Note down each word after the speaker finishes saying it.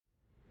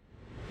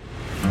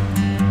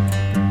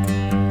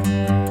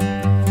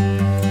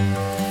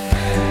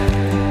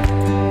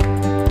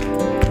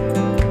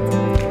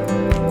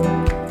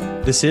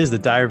This is the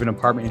Diary of an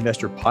Apartment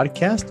Investor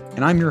podcast,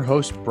 and I'm your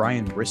host,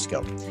 Brian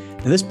Briscoe.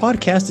 Now, this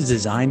podcast is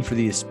designed for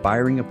the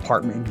aspiring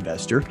apartment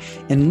investor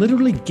and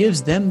literally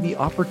gives them the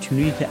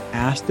opportunity to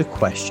ask the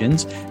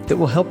questions that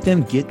will help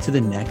them get to the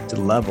next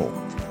level.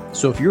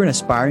 So if you're an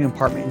aspiring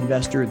apartment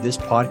investor, this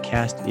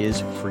podcast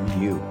is for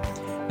you.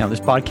 Now, this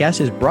podcast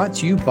is brought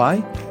to you by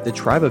the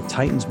Tribe of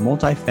Titans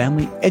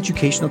multifamily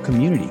educational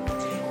community.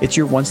 It's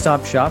your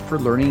one-stop shop for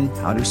learning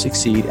how to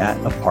succeed at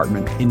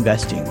apartment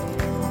investing.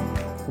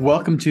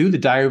 Welcome to the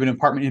Diary of an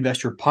Apartment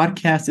Investor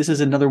podcast. This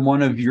is another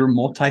one of your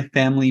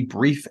multifamily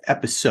brief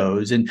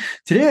episodes. And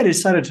today I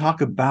decided to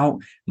talk about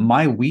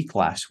my week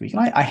last week. And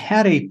I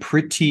had a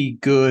pretty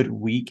good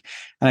week.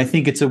 And I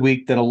think it's a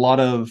week that a lot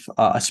of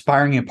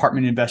aspiring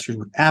apartment investors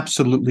would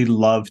absolutely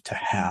love to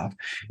have.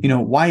 You know,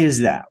 why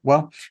is that?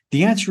 Well,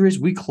 the answer is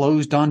we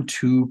closed on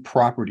 2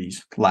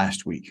 properties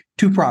last week.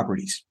 2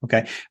 properties.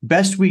 Okay.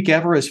 Best week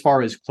ever as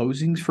far as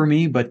closings for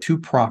me, but 2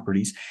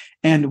 properties.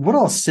 And what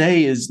I'll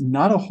say is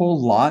not a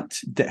whole lot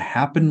that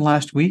happened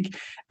last week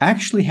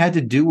actually had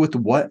to do with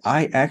what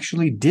I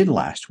actually did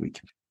last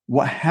week.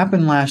 What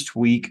happened last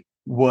week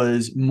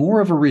was more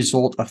of a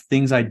result of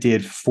things I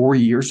did 4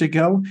 years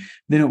ago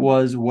than it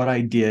was what I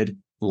did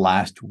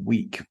last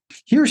week.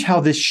 Here's how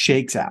this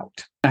shakes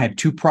out. I had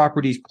 2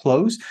 properties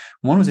close.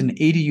 One was an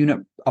 80-unit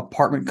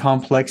apartment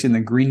complex in the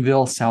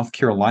Greenville, South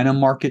Carolina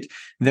market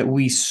that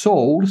we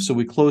sold. So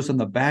we closed on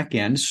the back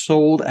end,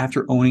 sold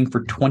after owning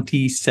for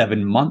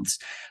 27 months,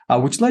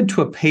 which led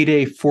to a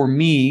payday for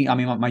me. I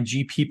mean, my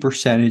GP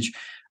percentage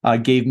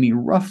gave me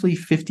roughly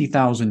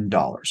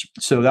 $50,000.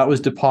 So that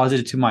was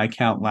deposited to my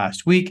account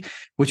last week,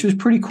 which was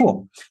pretty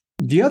cool.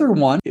 The other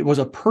one, it was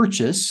a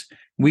purchase.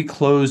 We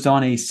closed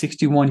on a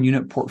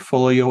 61-unit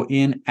portfolio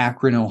in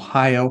Akron,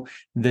 Ohio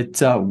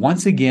that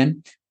once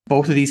again,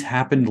 both of these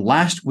happened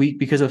last week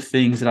because of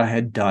things that I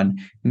had done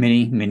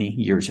many, many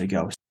years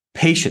ago.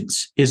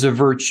 Patience is a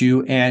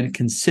virtue and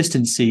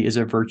consistency is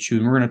a virtue.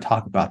 And we're going to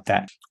talk about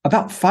that.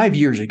 About 5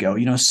 years ago,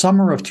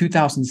 summer of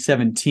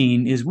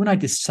 2017 is when I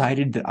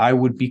decided that I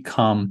would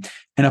become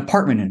an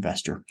apartment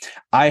investor.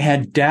 I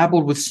had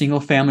dabbled with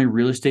single family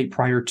real estate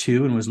prior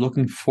to and was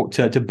looking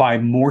to buy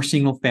more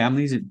single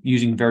families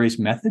using various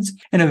methods,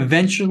 and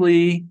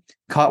eventually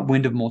caught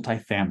wind of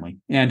multifamily.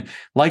 And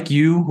like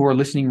you who are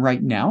listening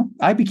right now,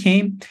 I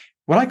became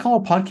what I call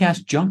a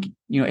podcast junkie.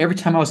 Every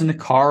time I was in the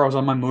car, I was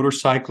on my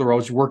motorcycle, or I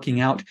was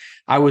working out,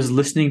 I was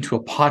listening to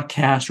a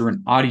podcast or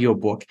an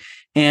audiobook.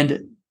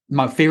 And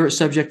my favorite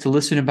subject to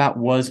listen about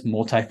was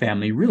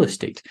multifamily real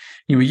estate.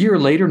 A year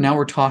later, now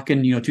we're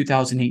talking,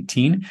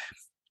 2018,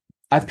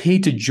 I've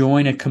paid to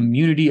join a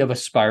community of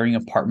aspiring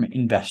apartment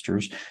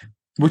investors,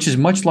 which is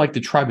much like the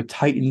Tribe of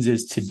Titans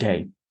is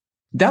today.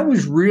 That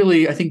was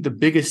really, I think, the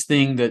biggest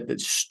thing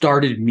that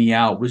started me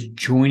out was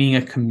joining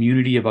a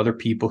community of other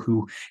people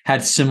who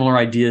had similar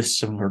ideas,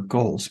 similar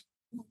goals.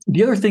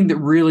 The other thing that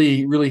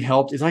really, really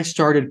helped is I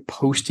started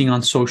posting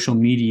on social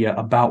media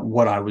about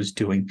what I was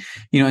doing.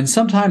 And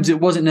sometimes it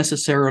wasn't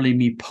necessarily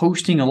me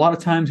posting. A lot of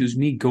times it was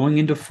me going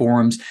into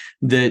forums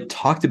that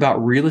talked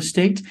about real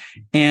estate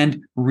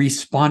and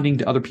responding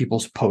to other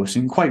people's posts.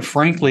 And quite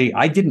frankly,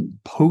 I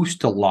didn't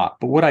post a lot,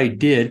 but what I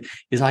did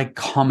is I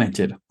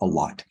commented a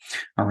lot.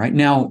 All right.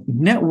 Now,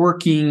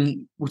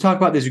 networking, we'll talk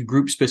about this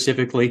group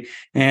specifically,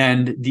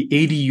 and the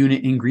 80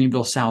 unit in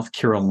Greenville, South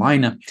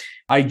Carolina.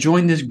 I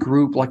joined this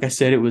group. Like I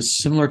said, it was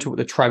similar to what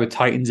the Tribe of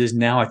Titans is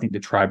now. I think the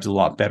Tribe's a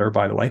lot better,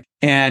 by the way.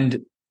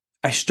 And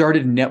I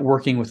started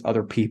networking with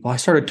other people. I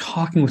started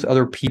talking with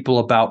other people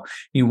about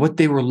what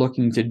they were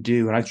looking to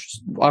do. And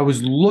I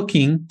was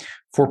looking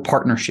for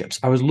partnerships.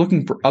 I was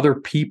looking for other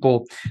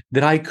people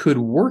that I could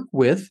work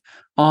with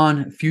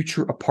on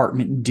future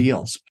apartment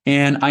deals.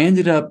 And I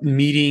ended up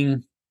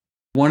meeting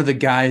one of the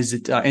guys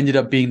that ended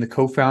up being the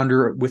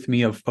co-founder with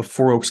me of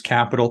Four Oaks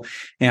Capital.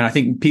 And I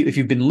think if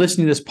you've been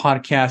listening to this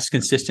podcast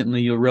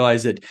consistently, you'll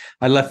realize that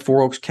I left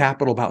Four Oaks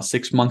Capital about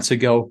 6 months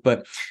ago.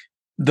 But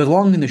the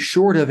long and the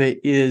short of it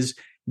is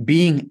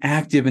being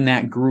active in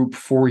that group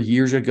 4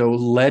 years ago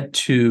led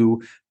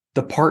to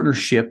the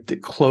partnership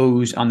that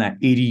closed on that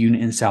 80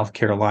 unit in South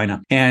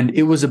Carolina. And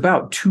it was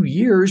about 2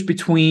 years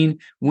between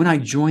when I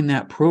joined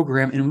that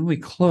program and when we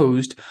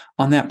closed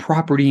on that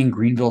property in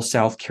Greenville,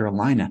 South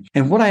Carolina.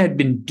 And what I had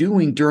been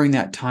doing during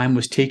that time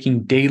was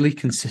taking daily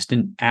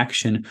consistent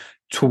action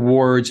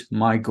towards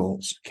my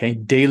goals. Okay.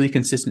 Daily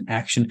consistent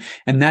action.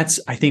 And that's,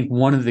 I think,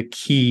 one of the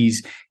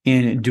keys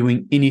in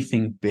doing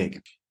anything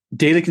big.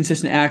 Daily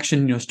consistent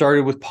action,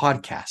 started with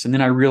podcasts. And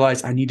then I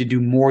realized I need to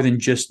do more than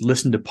just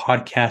listen to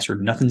podcasts or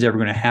nothing's ever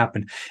going to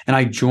happen. And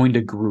I joined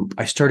a group.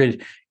 I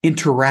started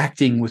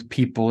interacting with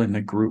people in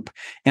the group.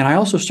 And I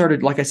also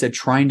started, like I said,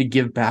 trying to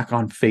give back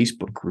on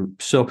Facebook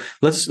groups. So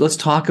let's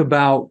talk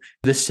about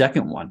the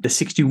second one, the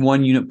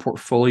 61 unit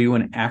portfolio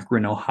in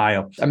Akron,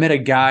 Ohio. I met a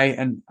guy,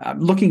 and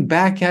looking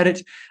back at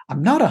it,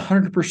 I'm not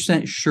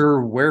 100%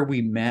 sure where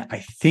we met. I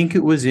think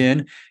it was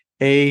in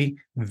a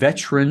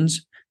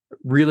veterans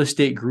real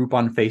estate group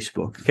on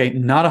Facebook. Okay.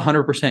 Not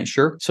 100%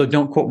 sure. So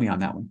don't quote me on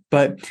that one.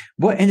 But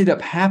what ended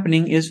up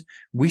happening is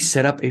we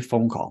set up a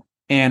phone call.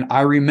 And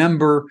I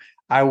remember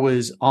I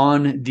was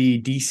on the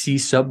DC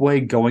subway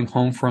going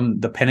home from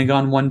the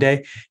Pentagon one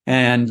day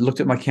and looked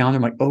at my calendar.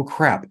 I'm like, oh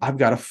crap, I've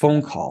got a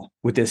phone call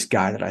with this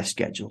guy that I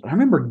scheduled. And I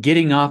remember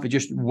getting off at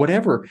just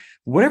whatever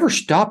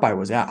stop I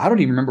was at. I don't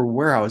even remember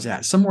where I was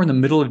at, somewhere in the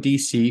middle of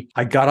DC.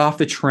 I got off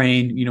the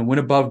train, went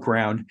above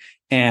ground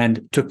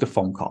and took the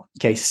phone call.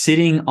 Okay.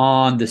 Sitting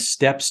on the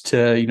steps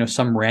to,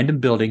 some random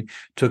building,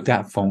 took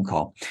that phone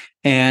call.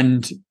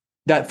 And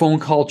that phone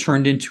call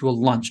turned into a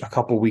lunch a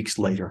couple of weeks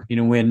later,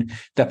 when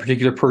that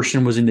particular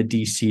person was in the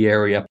DC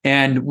area.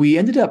 And we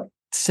ended up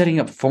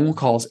setting up phone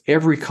calls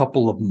every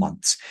couple of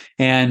months.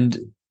 And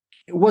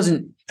it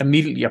wasn't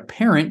immediately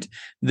apparent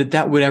that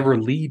that would ever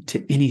lead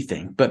to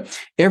anything. But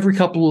every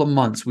couple of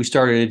months, we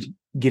started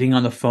getting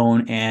on the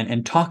phone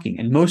and talking.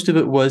 And most of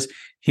it was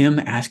him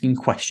asking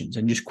questions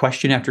and just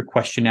question after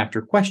question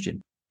after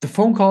question. The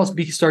phone calls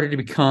started to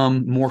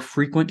become more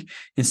frequent.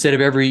 Instead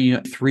of every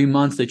 3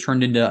 months, they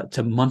turned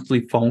into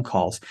monthly phone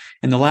calls.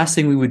 And the last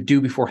thing we would do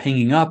before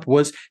hanging up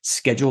was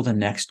schedule the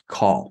next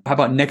call. How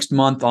about next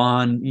month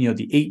on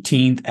the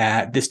 18th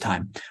at this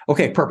time?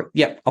 Okay, perfect.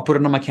 Yep, I'll put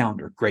it on my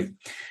calendar. Great.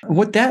 And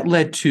what that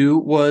led to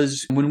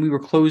was when we were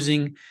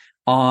closing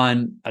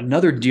on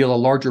another deal, a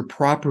larger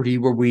property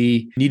where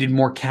we needed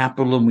more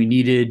capital and we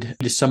needed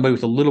somebody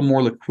with a little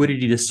more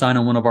liquidity to sign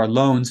on one of our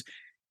loans,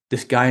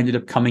 this guy ended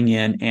up coming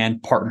in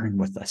and partnering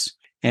with us.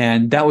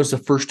 And that was the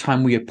first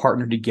time we had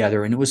partnered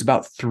together. And it was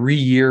about 3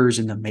 years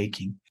in the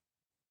making.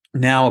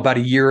 Now, about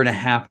a year and a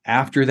half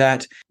after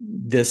that,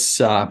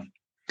 this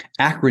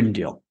Akron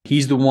deal,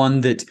 he's the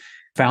one that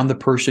found the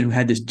person who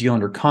had this deal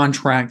under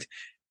contract,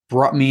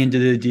 brought me into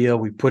the deal.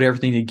 We put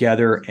everything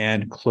together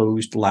and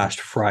closed last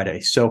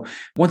Friday. So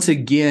once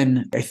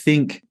again, I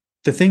think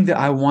the thing that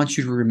I want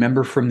you to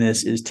remember from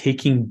this is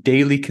taking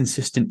daily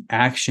consistent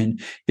action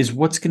is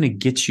what's going to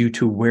get you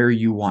to where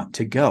you want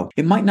to go.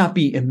 It might not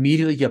be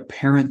immediately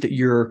apparent that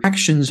your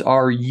actions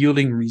are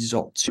yielding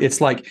results.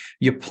 It's like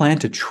you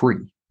plant a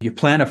tree. You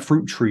plant a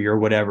fruit tree or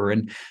whatever.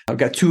 And I've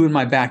got 2 in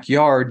my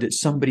backyard that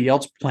somebody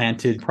else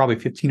planted probably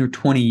 15 or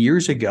 20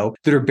 years ago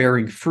that are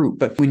bearing fruit.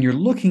 But when you're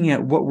looking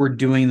at what we're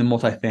doing in the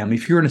multifamily,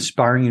 if you're an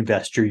aspiring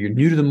investor, you're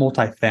new to the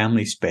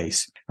multifamily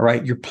space, all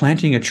right, you're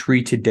planting a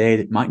tree today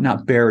that might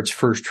not bear its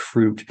first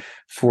fruit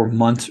for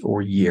months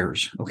or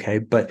years. Okay.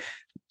 But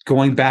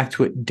going back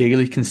to it,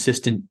 daily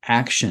consistent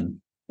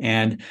action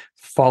and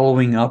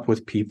following up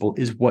with people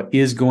is what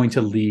is going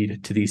to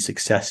lead to these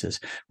successes,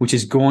 which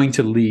is going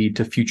to lead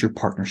to future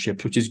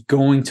partnerships, which is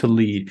going to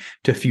lead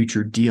to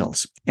future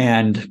deals.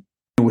 And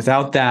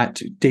without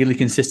that daily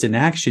consistent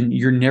action,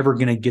 you're never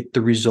going to get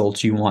the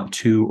results you want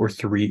 2 or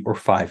 3 or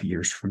 5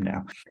 years from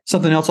now.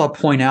 Something else I'll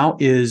point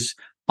out is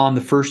on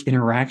the first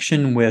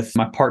interaction with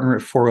my partner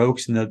at Four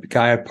Oaks and the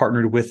guy I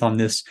partnered with on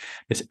this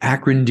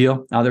Akron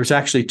deal. Now, there's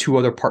actually 2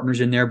 other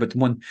partners in there, but the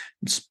one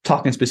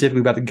talking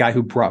specifically about the guy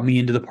who brought me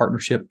into the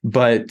partnership.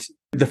 But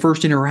the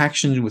first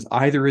interaction with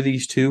either of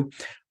these 2,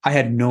 I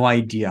had no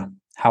idea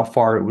how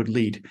far it would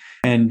lead.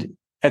 And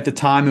at the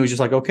time, it was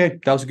just like, okay,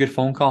 that was a good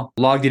phone call.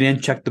 Logged it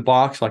in, checked the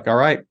box, like, all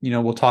right,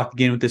 we'll talk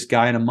again with this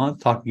guy in a month,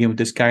 talk again with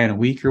this guy in a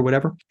week or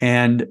whatever.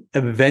 And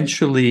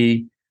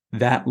eventually,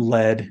 that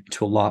led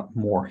to a lot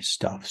more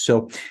stuff.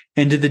 So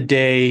end of the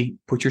day,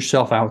 put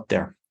yourself out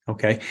there.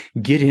 Okay.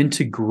 Get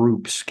into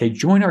groups. Okay.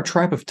 Join our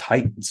Tribe of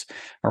Titans.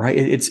 All right.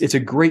 It's a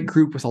great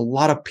group with a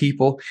lot of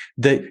people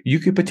that you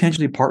could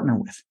potentially partner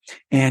with,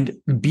 and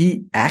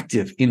be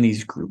active in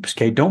these groups.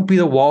 Okay. Don't be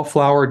the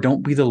wallflower.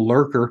 Don't be the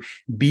lurker.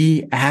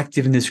 Be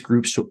active in this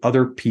group so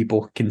other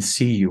people can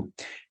see you,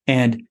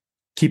 and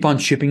keep on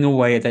chipping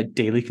away at that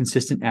daily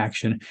consistent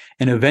action.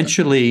 And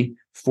eventually,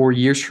 4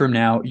 years from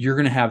now, you're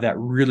going to have that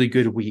really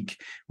good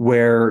week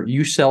where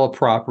you sell a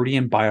property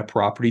and buy a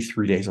property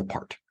 3 days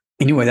apart.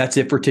 Anyway, that's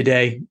it for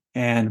today.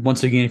 And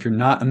once again, if you're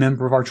not a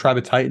member of our Tribe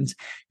of Titans,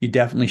 you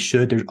definitely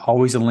should. There's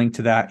always a link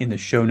to that in the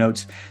show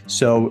notes.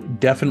 So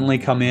definitely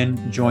come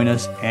in, join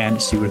us,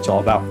 and see what it's all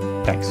about.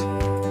 Thanks.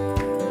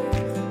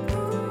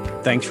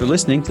 Thanks for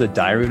listening to the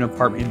Diary of an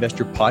Apartment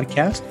Investor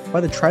podcast by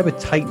the Tribe of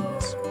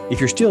Titans. If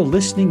you're still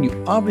listening,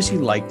 you obviously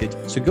liked it.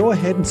 So go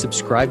ahead and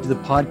subscribe to the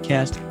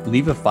podcast,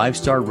 leave a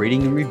 5-star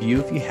rating and review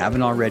if you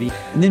haven't already,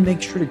 and then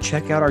make sure to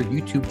check out our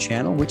YouTube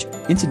channel, which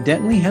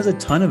incidentally has a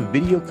ton of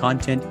video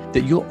content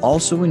that you'll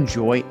also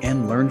enjoy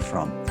and learn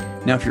from.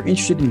 Now, if you're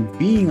interested in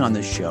being on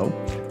the show,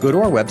 go to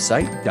our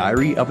website,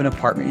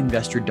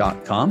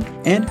 diaryofanapartmentinvestor.com,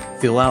 and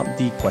fill out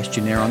the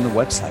questionnaire on the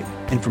website.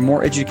 And for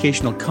more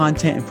educational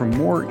content and for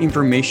more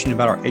information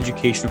about our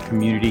educational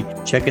community,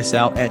 check us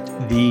out at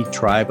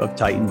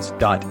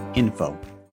thetribeoftitans.info.